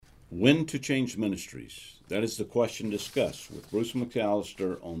When to change ministries? That is the question discussed with Bruce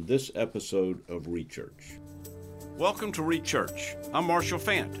McAllister on this episode of ReChurch. Welcome to ReChurch. I'm Marshall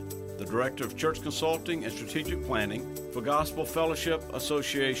Fant, the Director of Church Consulting and Strategic Planning for Gospel Fellowship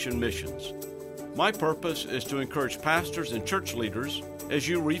Association Missions. My purpose is to encourage pastors and church leaders as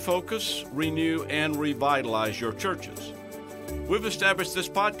you refocus, renew, and revitalize your churches. We've established this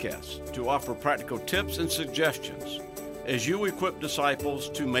podcast to offer practical tips and suggestions as you equip disciples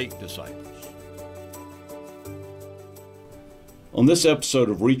to make disciples. On this episode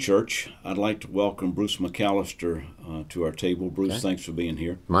of ReChurch, I'd like to welcome Bruce McAllister to our table. Bruce, Thanks for being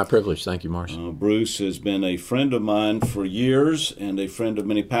here. My privilege. Thank you, Marshall. Bruce has been a friend of mine for years and a friend of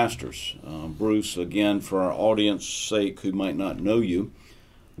many pastors. Bruce, again, for our audience's sake who might not know you,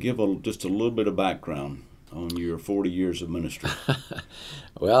 give just a little bit of background on your 40 years of ministry.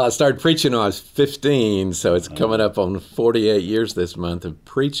 Well, I started preaching when I was 15, so it's coming up on 48 years this month of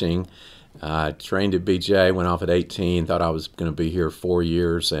preaching. Trained at BJ, went off at 18, thought I was going to be here 4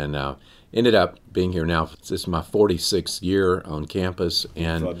 years, and ended up being here now. This is my 46th year on campus.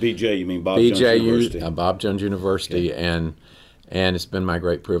 And BJ, you mean Bob Jones University? Bob Jones University, okay. And it's been my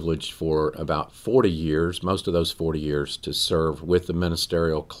great privilege for about 40 years, most of those 40 years, to serve with the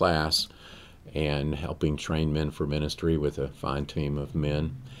ministerial class and helping train men for ministry with a fine team of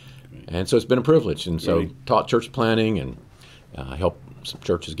men. Great. And so it's been a privilege. And so taught church planning and helped some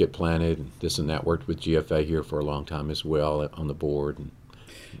churches get planted, and this and that. Worked with GFA here for a long time as well on the board.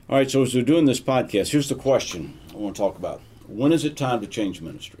 All right, so as we're doing this podcast, here's the question I want to talk about. When is it time to change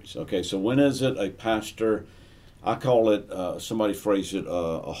ministries? Okay, so when is it a pastor, I call it, somebody phrased it,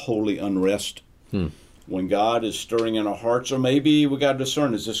 a holy unrest. When God is stirring in our hearts, or maybe we got to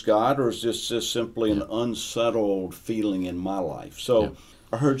discern, is this God or is this just simply an unsettled feeling in my life? So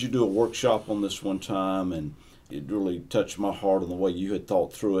I heard you do a workshop on this one time, and it really touched my heart on the way you had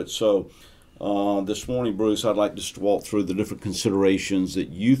thought through it. So this morning, Bruce, I'd like just to walk through the different considerations that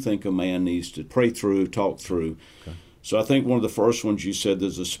you think a man needs to pray through, talk through. Okay. So I think one of the first ones you said,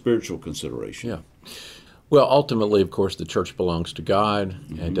 there's a spiritual consideration. Yeah. Well, ultimately, of course, the church belongs to God.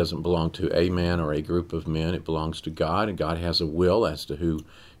 Mm-hmm. It doesn't belong to a man or a group of men. It belongs to God, and God has a will as to who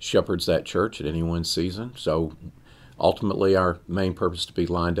shepherds that church at any one season. So ultimately, our main purpose is to be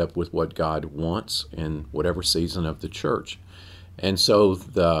lined up with what God wants in whatever season of the church. And so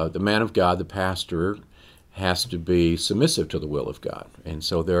the man of God, the pastor, has to be submissive to the will of God. And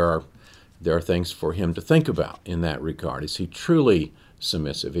so there are things for him to think about in that regard. Is he truly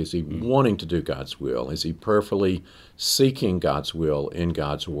submissive? Is he wanting to do God's will? Is he prayerfully seeking God's will in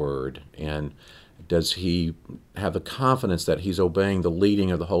God's Word? And does he have the confidence that he's obeying the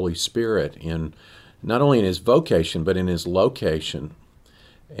leading of the Holy Spirit in not only in his vocation, but in his location?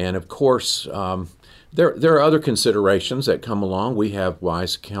 And of course, there are other considerations that come along. We have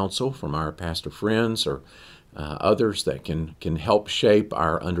wise counsel from our pastor friends or others that can help shape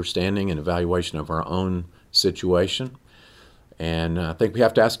our understanding and evaluation of our own situation. And I think we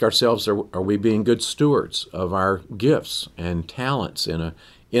have to ask ourselves, are we being good stewards of our gifts and talents in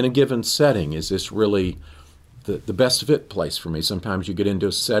a given setting? Is this really the best fit place for me? Sometimes you get into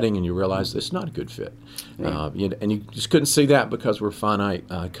a setting and you realize it's not a good fit. Right. And you just couldn't see that because we're finite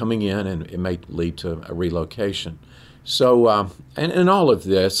coming in, and it may lead to a relocation. So, and in all of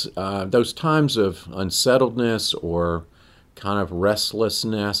this, those times of unsettledness or kind of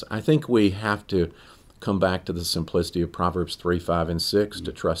restlessness, I think we have to come back to the simplicity of Proverbs 3, 5, and 6,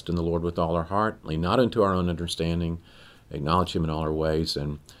 to trust in the Lord with all our heart, lean not into our own understanding, acknowledge Him in all our ways,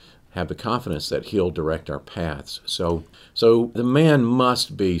 and have the confidence that He'll direct our paths. So the man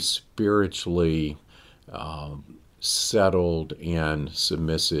must be spiritually settled and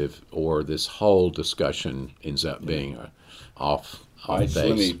submissive, or this whole discussion ends up being off base. So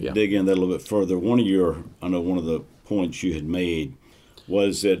let me dig in that a little bit further. One of the points you had made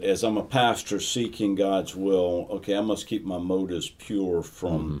was that as I'm a pastor seeking God's will, okay, I must keep my motives pure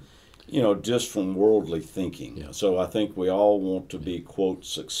from, just from worldly thinking. Yeah. So I think we all want to be, quote,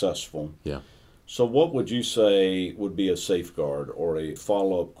 successful. Yeah. So what would you say would be a safeguard or a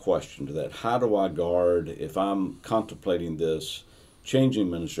follow-up question to that? How do I guard, if I'm contemplating this, changing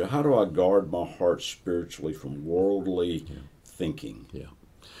ministry, how do I guard my heart spiritually from worldly thinking? Yeah.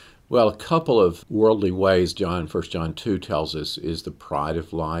 Well, a couple of worldly ways 1 John 2 tells us is the pride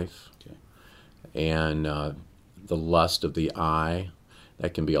of life and the lust of the eye.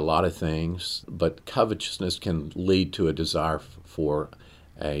 That can be a lot of things, but covetousness can lead to a desire for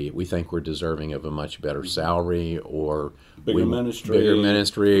we think we're deserving of a much better salary or bigger ministry,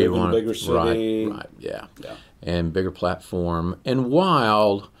 bigger city, right, and bigger platform. And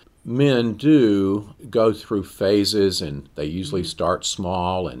while men do go through phases, and they usually start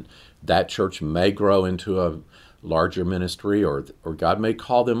small, and that church may grow into a larger ministry, or God may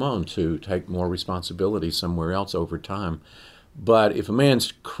call them on to take more responsibility somewhere else over time. But if a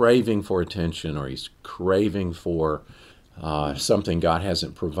man's craving for attention, or he's craving for something God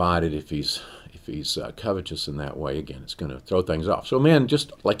hasn't provided, if he's covetous in that way, again, it's going to throw things off. So, man,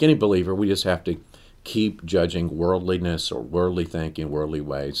 just like any believer, we just have to keep judging worldliness or worldly thinking, worldly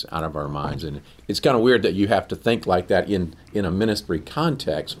ways out of our minds. And it's kind of weird that you have to think like that in a ministry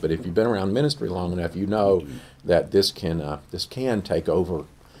context, but if you've been around ministry long enough, you know that this can take over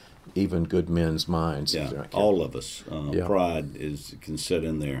even good men's minds. Yeah, all of us. Pride can sit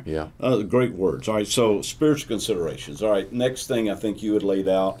in there. Yeah. Great words. All right, so spiritual considerations. All right, next thing I think you had laid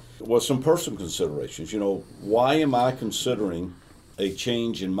out was some personal considerations. Why am I considering a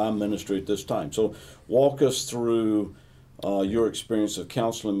change in my ministry at this time? So walk us through your experience of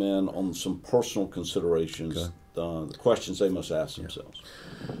counseling men on some personal considerations, the questions they must ask themselves.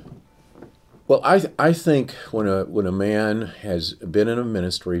 Well, I think when a man has been in a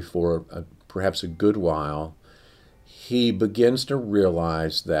ministry for perhaps a good while, he begins to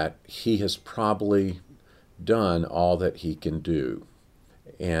realize that he has probably done all that he can do.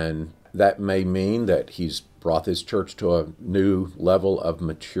 And that may mean that he's brought his church to a new level of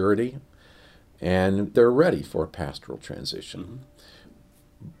maturity, and they're ready for a pastoral transition. Mm-hmm.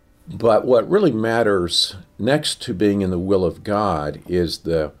 But what really matters next to being in the will of God is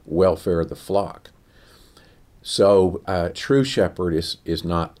the welfare of the flock. So a true shepherd is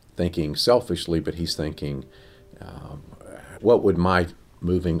not thinking selfishly, but he's thinking, what would my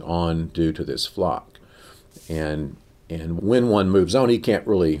moving on do to this flock? And when one moves on, he can't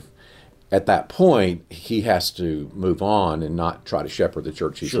really, at that point, he has to move on and not try to shepherd the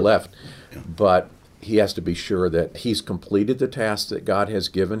church he's left. Yeah. But he has to be sure that he's completed the task that God has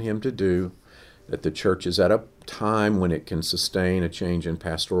given him to do, that the church is at a time when it can sustain a change in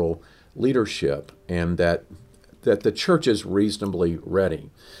pastoral leadership, and that the church is reasonably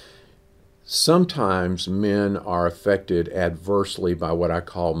ready. Sometimes men are affected adversely by what I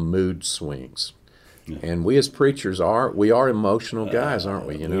call mood swings. Yeah. And we as preachers are emotional guys, aren't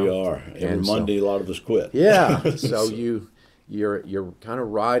we? We are. Every Monday, a lot of us quit. Yeah. So you're kind of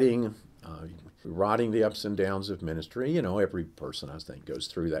riding the ups and downs of ministry. Every person, I think, goes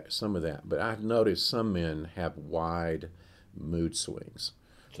through some of that. But I've noticed some men have wide mood swings.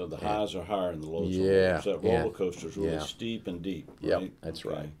 So the highs are higher and the lows are lower. So that roller coaster is really steep and deep. Right? Yep, that's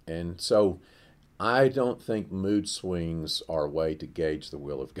right. And so I don't think mood swings are a way to gauge the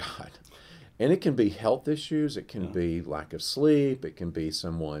will of God. And it can be health issues. It can be lack of sleep. It can be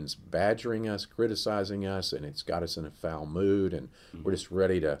someone's badgering us, criticizing us, and it's got us in a foul mood, and we're just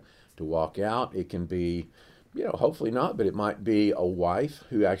ready to walk out. It can be, hopefully not, but it might be a wife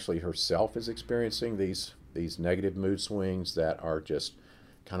who actually herself is experiencing these negative mood swings that are just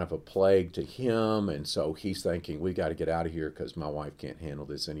kind of a plague to him, and so he's thinking, we got to get out of here because my wife can't handle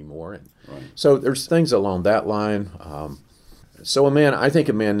this anymore. And so there's things along that line. So I think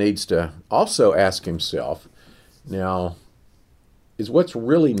a man needs to also ask himself, now, is what's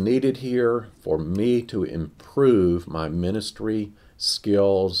really needed here for me to improve my ministry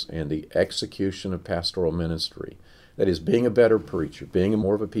skills and the execution of pastoral ministry? That is, being a better preacher, being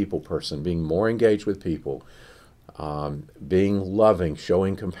more of a people person, being more engaged with people, being loving,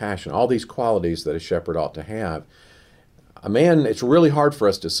 showing compassion, all these qualities that a shepherd ought to have. A man, it's really hard for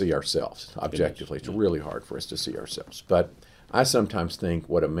us to see ourselves, objectively. It's really hard for us to see ourselves. But I sometimes think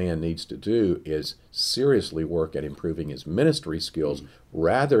what a man needs to do is seriously work at improving his ministry skills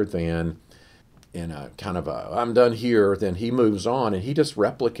rather than in a kind of I'm done here, then he moves on and he just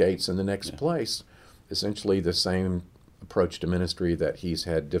replicates in the next place essentially the same approach to ministry that he's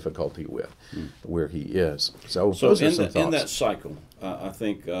had difficulty with where he is. So those are some thoughts. In that cycle, I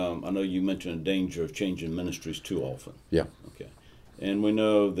think, I know you mentioned a danger of changing ministries too often. Yeah. Okay. And we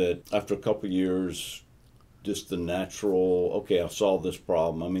know that after a couple of years, just the natural, I solved this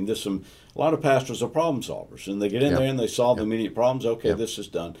problem. I mean, a lot of pastors are problem solvers, and they get in there and they solve immediate problems. This is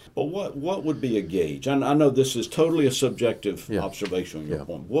done. But what would be a gauge? I know this is totally a subjective observation on your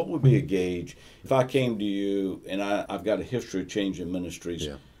point. What would be a gauge if I came to you and I've got a history of changing ministries?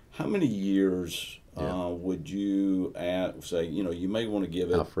 How many years would you say, you may want to give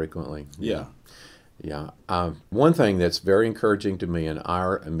it? How frequently? Yeah. One thing that's very encouraging to me in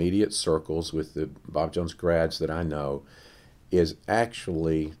our immediate circles with the Bob Jones grads that I know is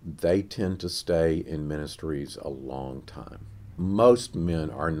actually they tend to stay in ministries a long time. Most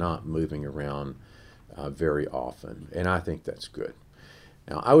men are not moving around very often, and I think that's good.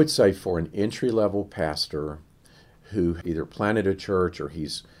 Now, I would say for an entry-level pastor who either planted a church or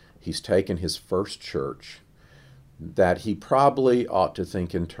he's he's taken his first church, that he probably ought to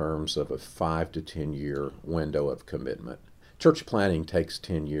think in terms of a 5 to 10 year window of commitment. Church planting takes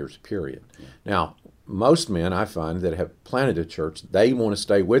 10 years, period. Yeah. Now, most men I find that have planted a church, they want to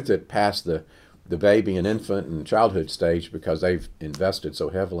stay with it past the baby and infant and childhood stage because they've invested so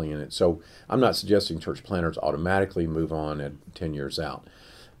heavily in it. So I'm not suggesting church planters automatically move on at 10 years out.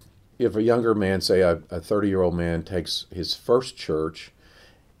 If a younger man, say a 30-year-old man, takes his first church,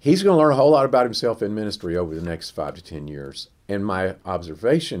 he's going to learn a whole lot about himself in ministry over the next 5 to 10 years. And my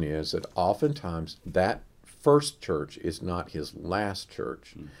observation is that oftentimes that first church is not his last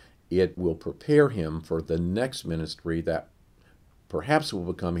church. It will prepare him for the next ministry that perhaps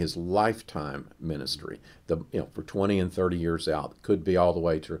will become his lifetime ministry, for 20 and 30 years out. Could be all the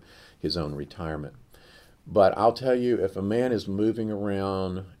way to his own retirement. But I'll tell you, if a man is moving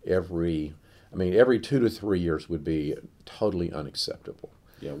around every 2 to 3 years would be totally unacceptable.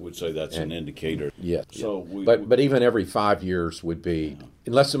 Yeah, I would say that's an indicator. Yes. So but even every 5 years would be,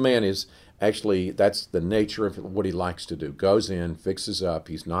 unless a man is actually, that's the nature of what he likes to do. Goes in, fixes up.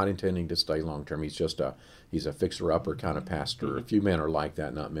 He's not intending to stay long term. He's a fixer-upper kind of pastor. A few men are like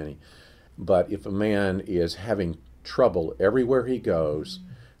that, not many. But if a man is having trouble everywhere he goes,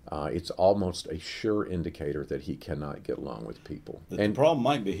 it's almost a sure indicator that he cannot get along with people. The problem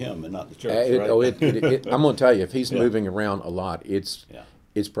might be him and not the church, right? I'm going to tell you, if he's moving around a lot, it's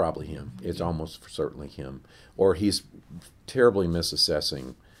probably him. It's almost certainly him. Or he's terribly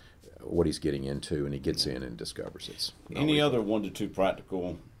misassessing what he's getting into, and he gets in and discovers it's Any other 1 to 2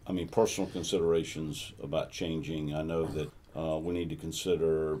 practical, personal considerations about changing? I know that we need to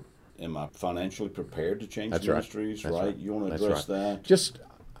consider, am I financially prepared to change ministries, right? You want to address that?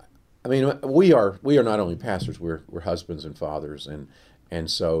 We are not only pastors, we're husbands and fathers, and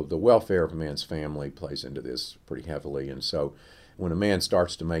so the welfare of a man's family plays into this pretty heavily. And so when a man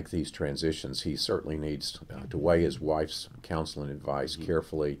starts to make these transitions, he certainly needs to weigh his wife's counsel and advice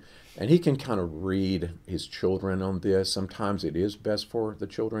carefully. And he can kind of read his children on this. Sometimes it is best for the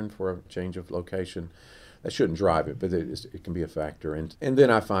children for a change of location. That shouldn't drive it, but it can be a factor. And then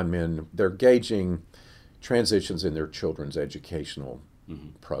I find men, they're gauging transitions in their children's educational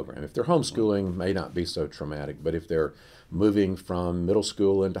program. If they're homeschooling, may not be so traumatic, but if they're moving from middle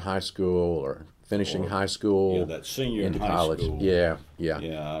school into high school or finishing high school that senior into in high college. school.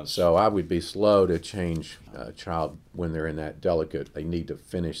 Yeah. So I would be slow to change a child when they're in that delicate. They need to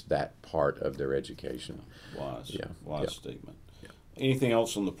finish that part of their education. Wise statement. Anything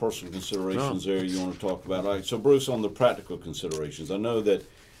else on the personal considerations there you want to talk about? All right, so Bruce, on the practical considerations, I know that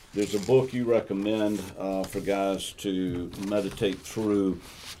there's a book you recommend for guys to meditate through.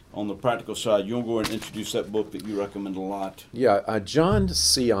 On the practical side, you want to go ahead and introduce that book that you recommend a lot? Yeah, John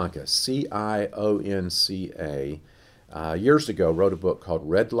Cionca, Cionca, years ago wrote a book called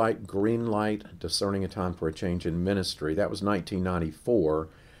Red Light, Green Light, Discerning a Time for a Change in Ministry. That was 1994.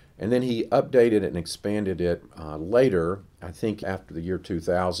 And then he updated it and expanded it later, I think after the year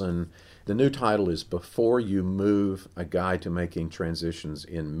 2000. The new title is Before You Move, A Guide to Making Transitions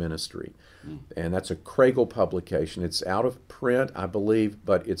in Ministry. And that's a Kregel publication. It's out of print, I believe,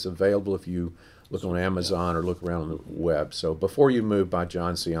 but it's available if you look on Amazon or look around on the web. So Before You Move by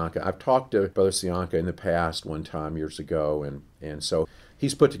John Cionca. I've talked to Brother Cionca in the past one time years ago, and so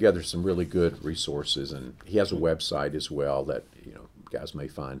he's put together some really good resources, and he has a website as well that guys may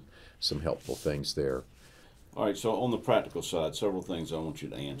find some helpful things there. All right, so on the practical side, several things I want you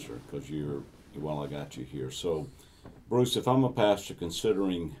to answer because I got you here. So, Bruce, if I'm a pastor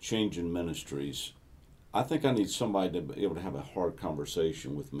considering changing ministries, I think I need somebody to be able to have a hard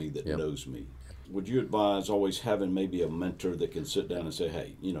conversation with me that knows me. Would you advise always having maybe a mentor that can sit down and say,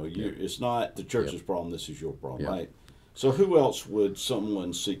 hey, it's not the church's problem, this is your problem, right? So who else would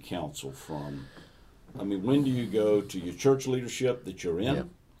someone seek counsel from? When do you go to your church leadership that you're in?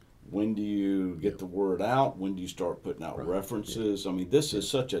 When do you get the word out? When do you start putting out references? This is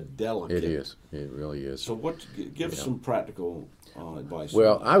such a delicate... It is. It really is. So give some practical advice.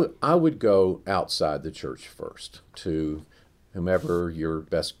 Well, I would go outside the church first to whomever your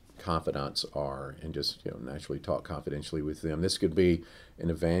best confidants are and just naturally talk confidentially with them. This could be an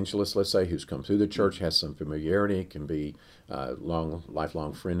evangelist, let's say, who's come through the church, has some familiarity. It can be a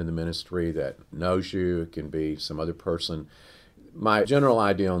lifelong friend in the ministry that knows you. It can be some other person. My general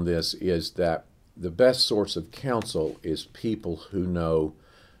idea on this is that the best source of counsel is people who know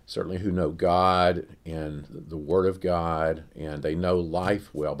God and the Word of God, and they know life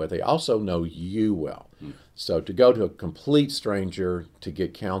well, but they also know you well. So to go to a complete stranger to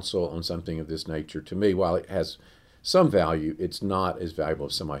get counsel on something of this nature, to me, while it has some value, it's not as valuable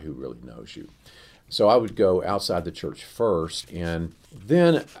as somebody who really knows you. So I would go outside the church first, and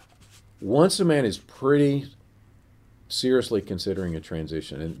then Once a man is pretty seriously considering a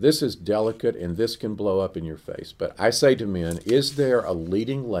transition, and this is delicate and this can blow up in your face, but I say to men, is there a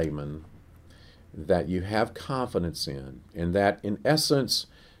leading layman that you have confidence in, and that in essence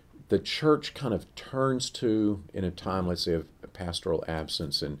the church kind of turns to in a time, let's say, of pastoral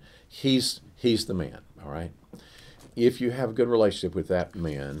absence, and he's the man, all right? If you have a good relationship with that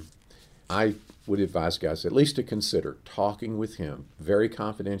man, I would advise guys at least to consider talking with him very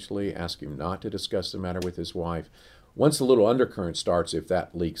confidentially, ask him not to discuss the matter with his wife. Once the little undercurrent starts, if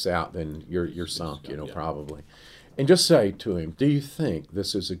that leaks out, then you're sunk, probably. And just say to him, do you think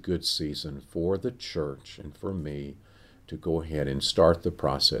this is a good season for the church and for me to go ahead and start the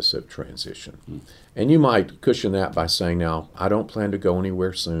process of transition? And you might cushion that by saying, now, I don't plan to go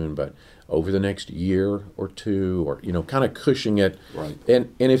anywhere soon, but over the next year or two, or, kind of cushioning it. Right.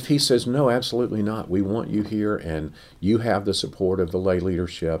 And if he says, no, absolutely not, we want you here, and you have the support of the lay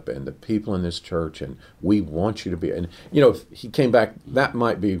leadership and the people in this church, and we want you to be, and, if he came back, that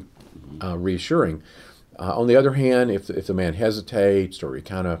might be reassuring. On the other hand, if the man hesitates, or he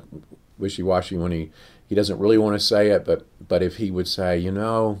kind of wishy-washy when he doesn't really want to say it, but if he would say,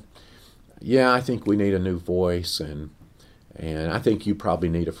 yeah, I think we need a new voice, and I think you probably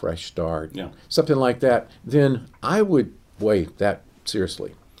need a fresh start, something like that, then I would weigh that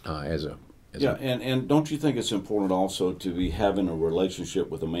seriously and don't you think it's important also to be having a relationship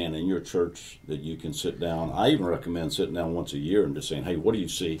with a man in your church that you can sit down? I even recommend sitting down once a year and just saying, hey, what do you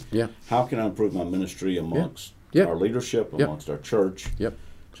see? Yeah. How can I improve my ministry amongst our leadership, amongst our church? Yep.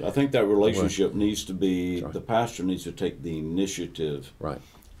 So I think that relationship needs to be, the pastor needs to take the initiative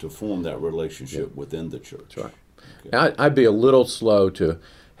to form that relationship within the church. That's right. Okay. I'd be a little slow to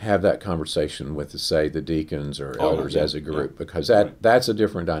have that conversation with, say, the deacons or elders as a group, because that's a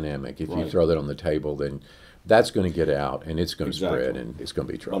different dynamic. If you throw that on the table, then that's going to get get and it's going to spread, and it's going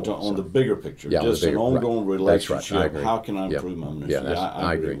to be trouble. On the bigger picture, just an ongoing relationship. That's right. How can I improve my ministry?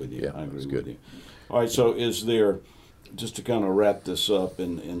 I agree with you. I agree with you. All right, so is there, just to kind of wrap this up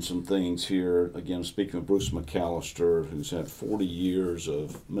in some things here, again, speaking of Bruce McAllister, who's had 40 years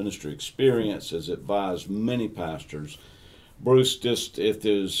of ministry experience, has advised many pastors. Bruce, just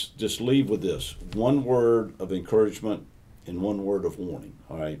leave with this. One word of encouragement and one word of warning.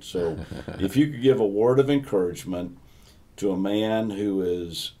 All right, so if you could give a word of encouragement to a man who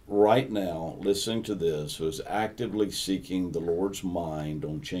is right now listening to this, who is actively seeking the Lord's mind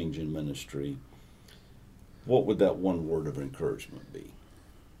on change in ministry, what would that one word of encouragement be?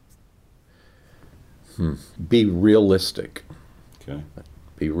 Be realistic. Okay.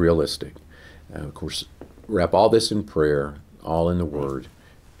 Be realistic. Of course, wrap all this in prayer, all in the Word,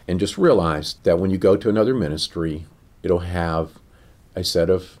 and just realize that when you go to another ministry, it'll have a set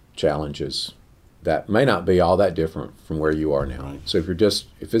of challenges that may not be all that different from where you are now. Right. So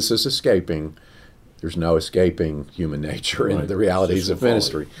if this is escaping, there's no escaping human nature and the realities of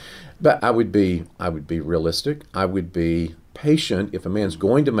ministry. But I would be realistic. I would be patient. If a man's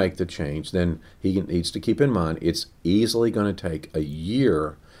going to make the change, then he needs to keep in mind it's easily going to take a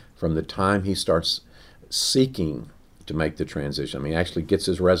year from the time he starts seeking to make the transition. I mean, actually gets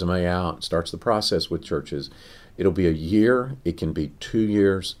his resume out, starts the process with churches. It'll be a year. It can be 2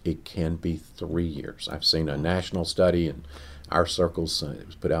 years. It can be 3 years. I've seen a national study in our circles. It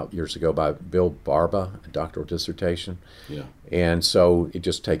was put out years ago by Bill Barba, a doctoral dissertation. Yeah. And so it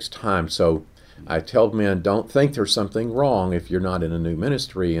just takes time. So I tell men, don't think there's something wrong if you're not in a new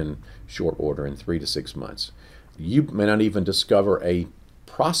ministry in short order, in 3 to 6 months. You may not even discover a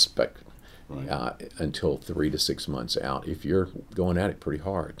prospect until 3 to 6 months out if you're going at it pretty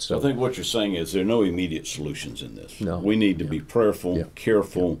hard. So I think what you're saying is there are no immediate solutions in this. No. We need to be prayerful,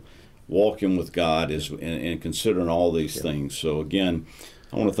 careful, walking with God and considering all these things. So again,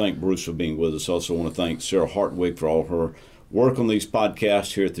 I want to thank Bruce for being with us. I also want to thank Sarah Hartwig for all her work on these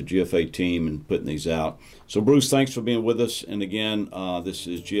podcasts here at the GFA team and putting these out. So Bruce, thanks for being with us. And again, this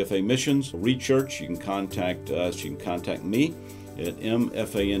is GFA Missions, Rechurch. You can contact us. You can contact me at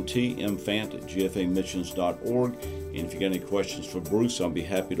mfant@gfamissions.org. And if you got any questions for Bruce, I'll be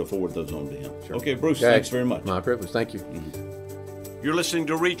happy to forward those on to him. Sure. Okay, Bruce, thanks very much. My privilege. Thank you. You're listening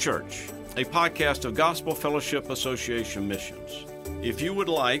to Rechurch, a podcast of Gospel Fellowship Association Missions. If you would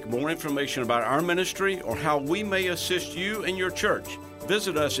like more information about our ministry or how we may assist you and your church,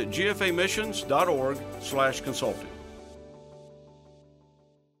 visit us at gfamissions.org/consulting.